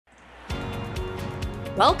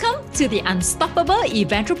Welcome to the Unstoppable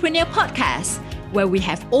Eventrepreneur Podcast, where we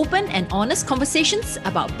have open and honest conversations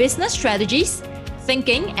about business strategies,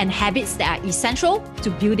 thinking, and habits that are essential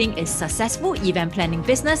to building a successful event planning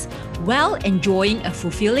business while enjoying a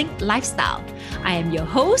fulfilling lifestyle. I am your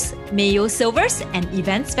host, Mayo Silvers, an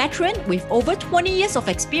events veteran with over 20 years of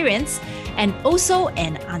experience and also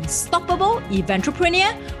an unstoppable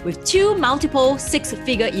eventrepreneur with two multiple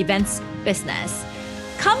six-figure events business.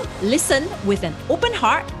 Come listen with an open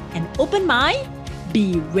heart and open mind.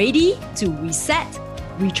 Be ready to reset,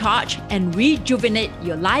 recharge, and rejuvenate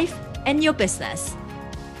your life and your business.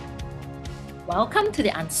 Welcome to the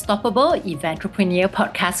Unstoppable Eventrepreneur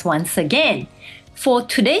Podcast once again. For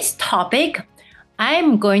today's topic,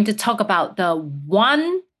 I'm going to talk about the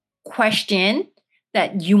one question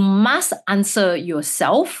that you must answer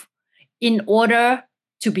yourself in order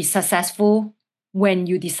to be successful when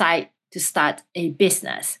you decide to start a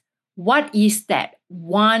business. What is that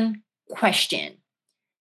one question?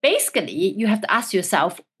 Basically, you have to ask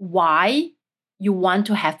yourself why you want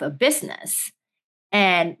to have a business.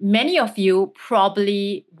 And many of you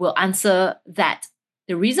probably will answer that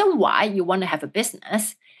the reason why you want to have a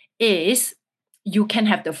business is you can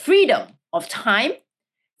have the freedom of time,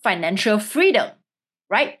 financial freedom,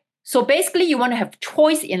 right? So basically, you want to have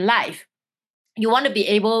choice in life. You want to be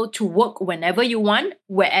able to work whenever you want,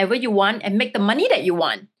 wherever you want, and make the money that you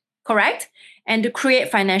want, correct? And to create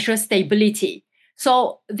financial stability.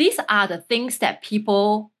 So these are the things that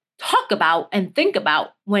people talk about and think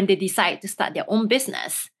about when they decide to start their own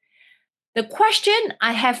business. The question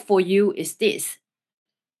I have for you is this.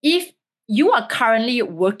 If you are currently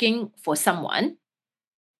working for someone,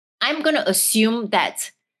 I'm going to assume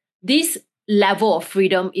that this level of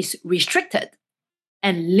freedom is restricted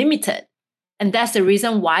and limited. And that's the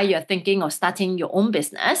reason why you're thinking of starting your own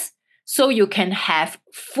business, so you can have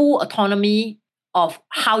full autonomy of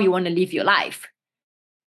how you want to live your life.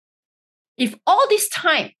 If all this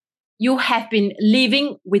time you have been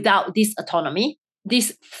living without this autonomy,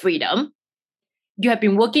 this freedom, you have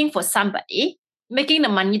been working for somebody, making the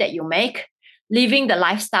money that you make, living the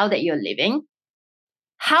lifestyle that you're living,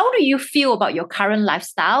 how do you feel about your current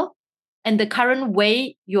lifestyle and the current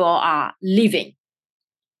way you are living?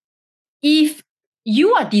 If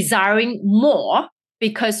you are desiring more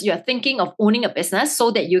because you're thinking of owning a business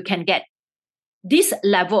so that you can get this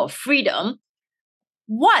level of freedom,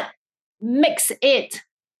 what makes it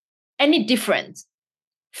any different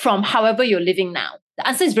from however you're living now? The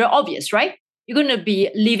answer is very obvious, right? You're going to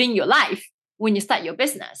be living your life when you start your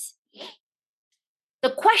business.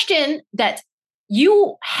 The question that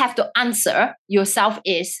you have to answer yourself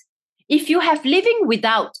is, if you're currently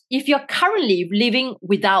living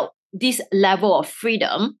without this level of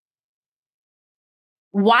freedom,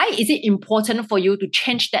 why is it important for you to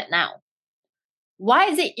change that now? Why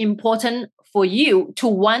is it important for you to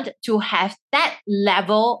want to have that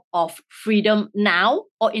level of freedom now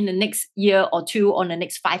or in the next year or two or the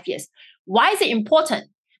next 5 years? Why is it important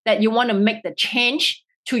that you want to make the change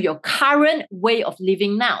to your current way of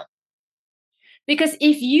living now? Because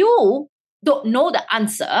if you don't know the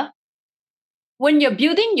answer, when you're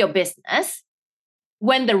building your business,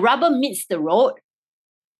 when the rubber meets the road,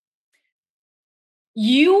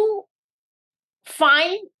 you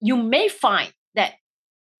may find that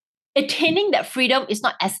attaining that freedom is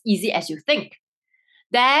not as easy as you think.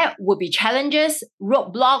 There will be challenges,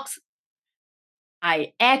 roadblocks.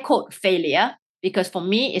 I air quote failure, because for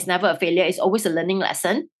me, it's never a failure. It's always a learning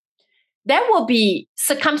lesson. There will be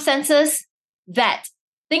circumstances that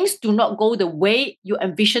things do not go the way you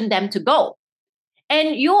envision them to go.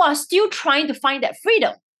 And you are still trying to find that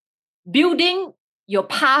freedom, building your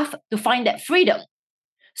path to find that freedom.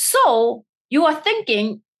 So you are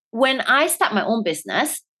thinking, when I start my own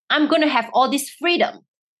business, I'm going to have all this freedom.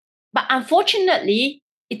 But unfortunately,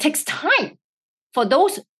 it takes time for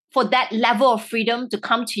that level of freedom to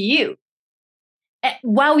come to you. And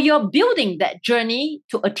while you're building that journey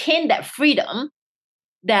to attain that freedom,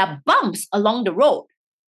 there are bumps along the road.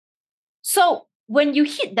 So when you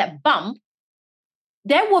hit that bump,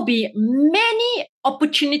 there will be many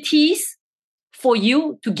opportunities for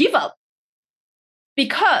you to give up.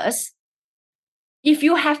 Because if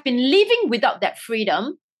you have been living without that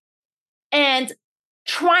freedom and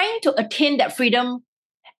trying to attain that freedom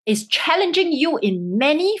is challenging you in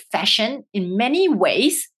many fashion, in many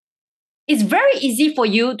ways, it's very easy for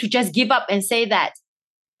you to just give up and say that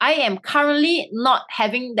I am currently not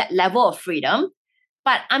having that level of freedom,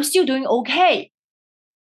 but I'm still doing okay.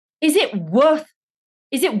 Is it worth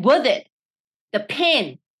it? The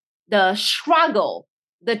pain, the struggle,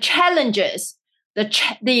 the challenges, the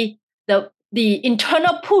the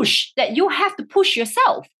internal push that you have to push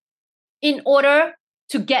yourself in order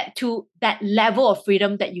to get to that level of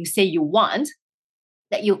freedom that you say you want,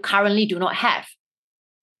 that you currently do not have.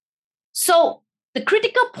 So the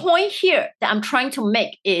critical point here that I'm trying to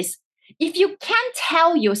make is, if you can't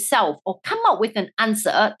tell yourself or come up with an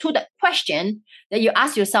answer to the question that you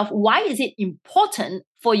ask yourself, why is it important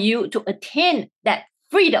for you to attain that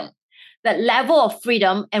freedom, that level of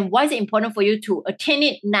freedom, and why is it important for you to attain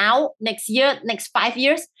it now, next year, next 5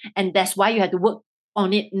 years, and that's why you have to work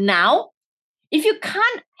on it now? If you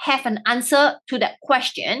can't have an answer to that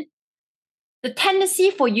question, the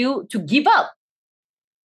tendency for you to give up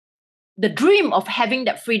the dream of having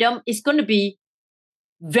that freedom is going to be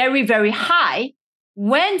very, very high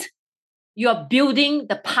when you're building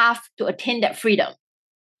the path to attain that freedom.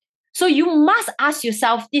 So you must ask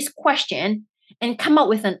yourself this question and come up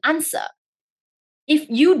with an answer. If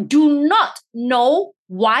you do not know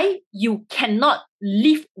why you cannot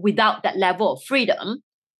live without that level of freedom,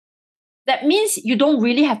 that means you don't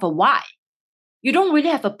really have a why. You don't really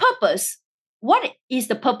have a purpose. What is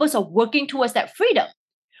the purpose of working towards that freedom?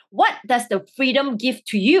 What does the freedom give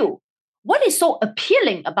to you? What is so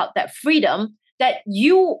appealing about that freedom that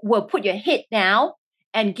you will put your head down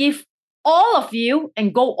and give all of you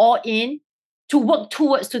and go all in to work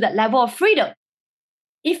towards to that level of freedom?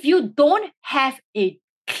 If you don't have a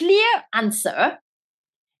clear answer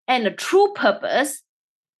and a true purpose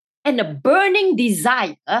and a burning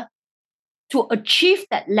desire to achieve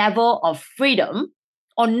that level of freedom,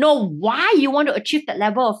 or know why you want to achieve that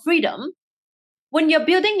level of freedom, when you're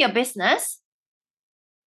building your business,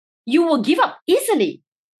 you will give up easily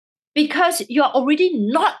because you're already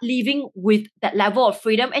not living with that level of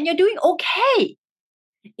freedom and you're doing okay.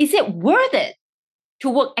 Is it worth it to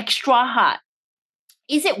work extra hard?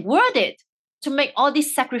 Is it worth it to make all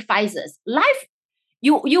these sacrifices? Life,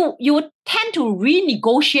 you tend to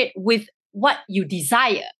renegotiate with what you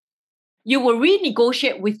desire. You will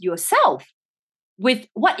renegotiate with yourself, with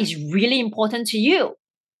what is really important to you.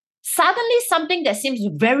 Suddenly, something that seems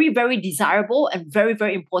very, very desirable and very,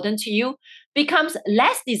 very important to you becomes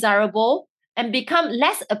less desirable and become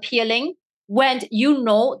less appealing when you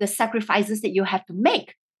know the sacrifices that you have to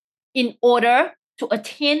make in order to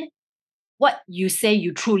attain what you say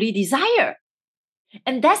you truly desire.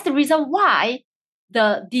 And that's the reason why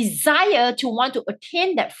the desire to want to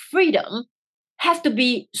attain that freedom has to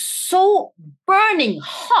be so burning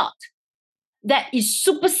hot that it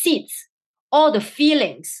supersedes all the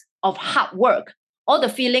feelings of hard work, all the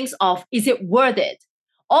feelings of is it worth it,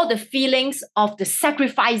 all the feelings of the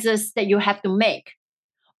sacrifices that you have to make,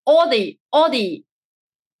 all the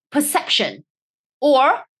perception,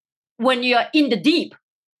 or when you're in the deep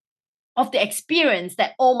of the experience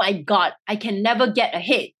that, oh my God, I can never get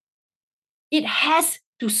ahead. It has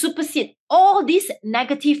to supersede all these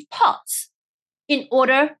negative thoughts in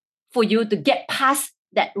order for you to get past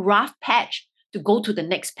that rough patch to go to the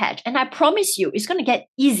next patch. And I promise you, it's going to get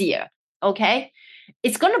easier, okay?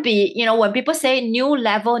 It's going to be, when people say new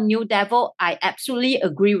level, new devil, I absolutely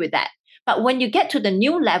agree with that. But when you get to the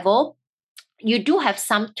new level, you do have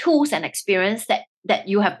some tools and experience that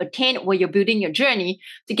you have attained when you're building your journey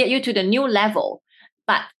to get you to the new level.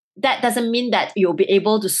 But that doesn't mean that you'll be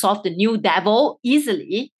able to solve the new devil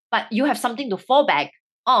easily, but you have something to fall back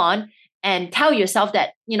on and tell yourself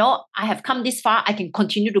that, I have come this far, I can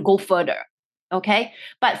continue to go further. Okay.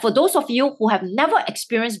 But for those of you who have never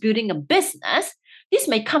experienced building a business, this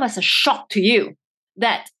may come as a shock to you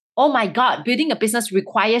that, oh my God, building a business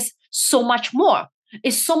requires so much more.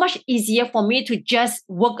 It's so much easier for me to just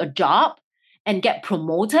work a job and get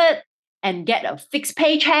promoted and get a fixed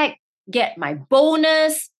paycheck, get my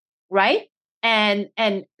bonus, right? And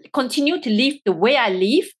continue to live the way I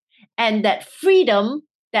live. And that freedom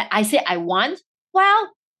that I say I want,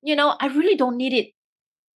 well, I really don't need it.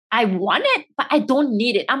 I want it, but I don't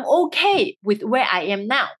need it. I'm okay with where I am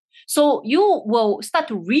now. So you will start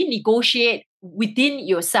to renegotiate within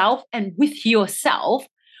yourself and with yourself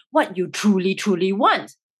what you truly, truly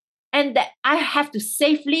want. And that I have to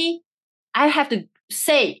say,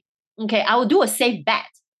 okay, I will do a safe bet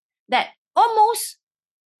that almost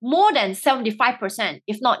more than 75%,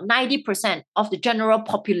 if not 90% of the general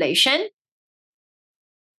population,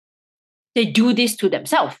 they do this to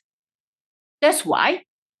themselves. That's why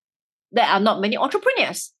there are not many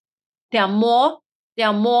entrepreneurs. There are more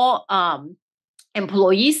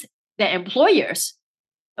employees than employers.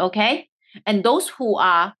 Okay. And those who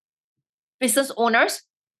are business owners,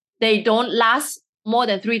 they don't last more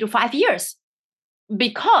than 3 to 5 years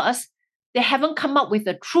because they haven't come up with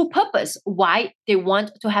a true purpose why they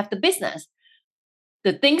want to have the business.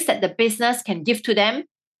 The things that the business can give to them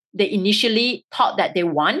they initially thought that they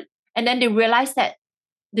want, and then they realize that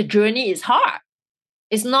the journey is hard.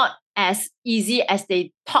 It's not as easy as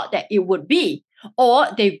they thought that it would be. Or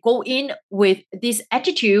they go in with this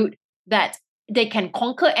attitude that they can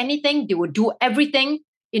conquer anything, they will do everything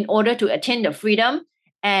in order to attain the freedom.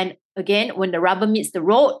 And again, when the rubber meets the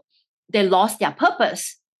road, they lost their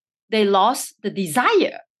purpose. They lost the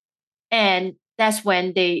desire. And that's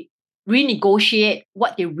when they renegotiate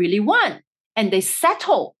what they really want. And they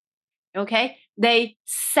settle. Okay? They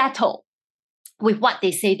settle with what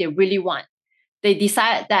they say they really want. They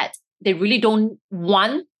decide that they really don't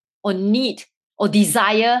want or need or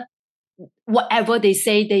desire whatever they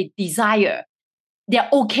say they desire. They're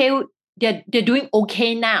okay. They're doing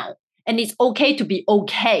okay now. And it's okay to be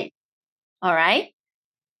okay. All right?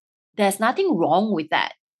 There's nothing wrong with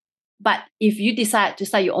that. But if you decide to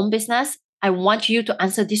start your own business, I want you to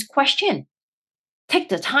answer this question. Take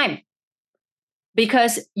the time.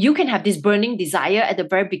 Because you can have this burning desire at the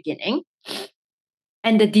very beginning.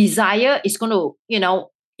 And the desire is going to,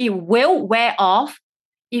 it will wear off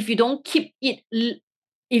if you don't keep it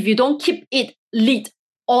lit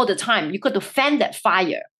all the time. You got to fan that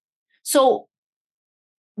fire. So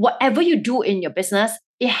whatever you do in your business,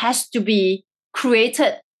 it has to be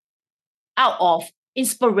created out of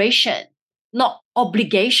inspiration, not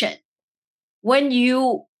obligation. When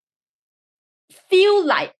you feel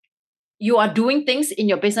like you are doing things in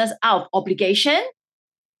your business out of obligation,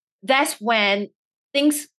 that's when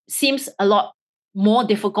things seems a lot more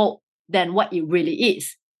difficult than what it really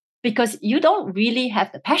is, because you don't really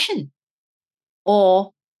have the passion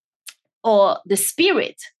or the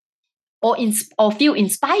spirit or feel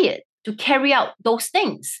inspired to carry out those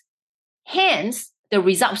things. Hence, the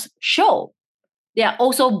results show they are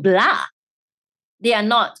also blah. They are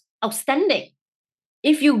not outstanding.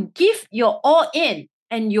 If you give your all in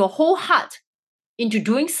and your whole heart into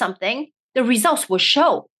doing something, the results will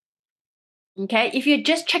show. Okay, if you're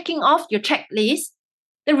just checking off your checklist,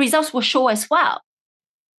 the results will show as well.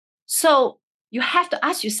 So you have to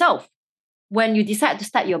ask yourself, when you decide to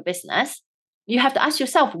start your business, you have to ask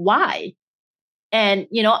yourself why. And,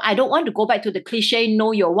 I don't want to go back to the cliche,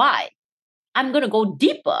 know your why. I'm going to go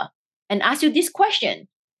deeper and ask you this question.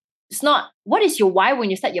 It's not, what is your why when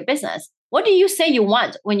you start your business? What do you say you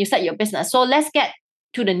want when you start your business? So let's get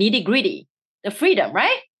to the nitty gritty, the freedom,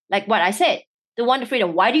 right? Like what I said, the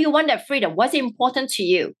freedom. Why do you want that freedom? What's important to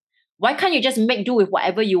you? Why can't you just make do with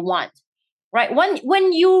whatever you want? Right?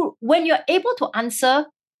 When you're able to answer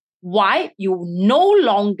why, you no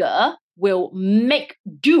longer will make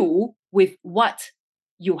do with what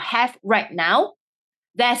you have right now.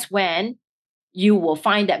 That's when you will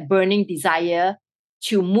find that burning desire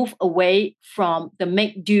to move away from the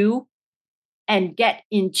make do and get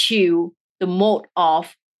into the mode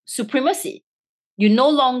of supremacy. You no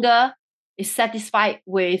longer is satisfied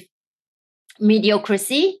with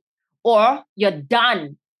mediocrity, or you're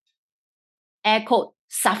done, air quote,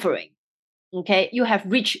 suffering. Okay, you have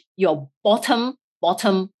reached your bottom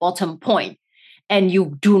point, and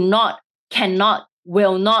you cannot,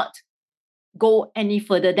 will not go any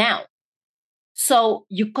further down. So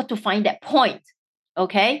you got to find that point.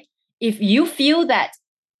 Okay, if you feel that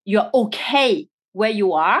you're okay where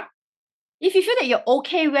you are,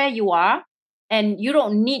 and you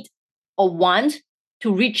don't need or want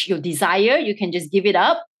to reach your desire, you can just give it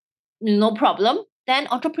up, no problem, then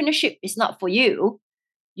entrepreneurship is not for you.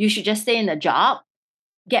 You should just stay in a job,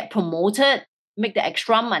 get promoted, make the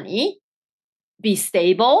extra money, be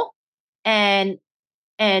stable, and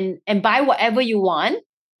buy whatever you want,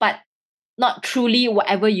 but not truly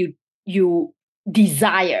whatever you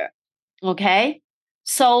desire. Okay?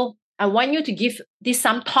 So I want you to give this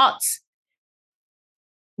some thoughts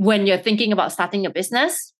when you're thinking about starting a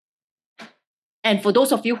business. And for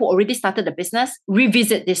those of you who already started the business,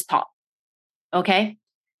 revisit this thought. Okay?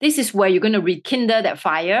 This is where you're going to rekindle that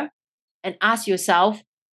fire and ask yourself,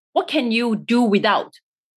 what can you do without?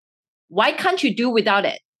 Why can't you do without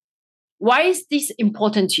it? Why is this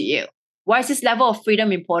important to you? Why is this level of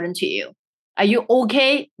freedom important to you? Are you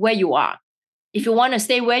okay where you are? If you want to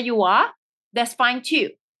stay where you are, that's fine too.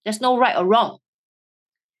 There's no right or wrong.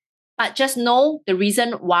 But just know the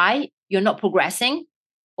reason why you're not progressing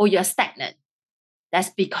or you're stagnant. That's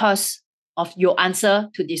because of your answer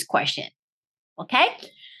to this question. Okay?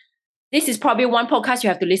 This is probably one podcast you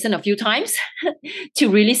have to listen a few times to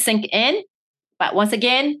really sink in. But once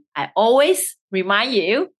again, I always remind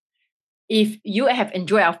you, if you have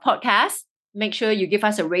enjoyed our podcast, make sure you give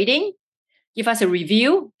us a rating, give us a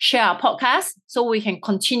review, share our podcast so we can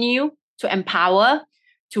continue to empower,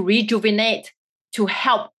 to rejuvenate, to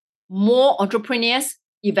help more entrepreneurs,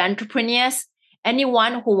 eventrepreneurs,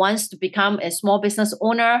 anyone who wants to become a small business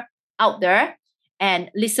owner out there and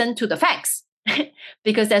listen to the facts,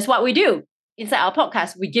 because that's what we do. Inside our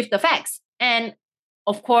podcast, we give the facts. And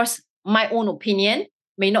of course, my own opinion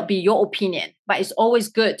may not be your opinion, but it's always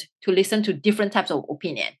good to listen to different types of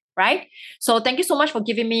opinion, right? So thank you so much for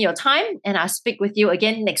giving me your time, and I'll speak with you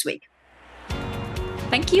again next week.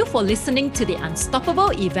 Thank you for listening to the Unstoppable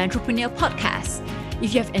Eventrepreneur podcast.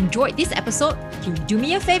 If you have enjoyed this episode, can you do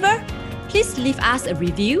me a favor? Please leave us a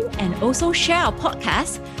review and also share our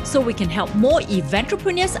podcast so we can help more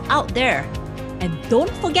eventrepreneurs out there. And don't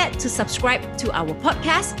forget to subscribe to our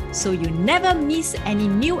podcast so you never miss any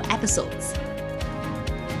new episodes.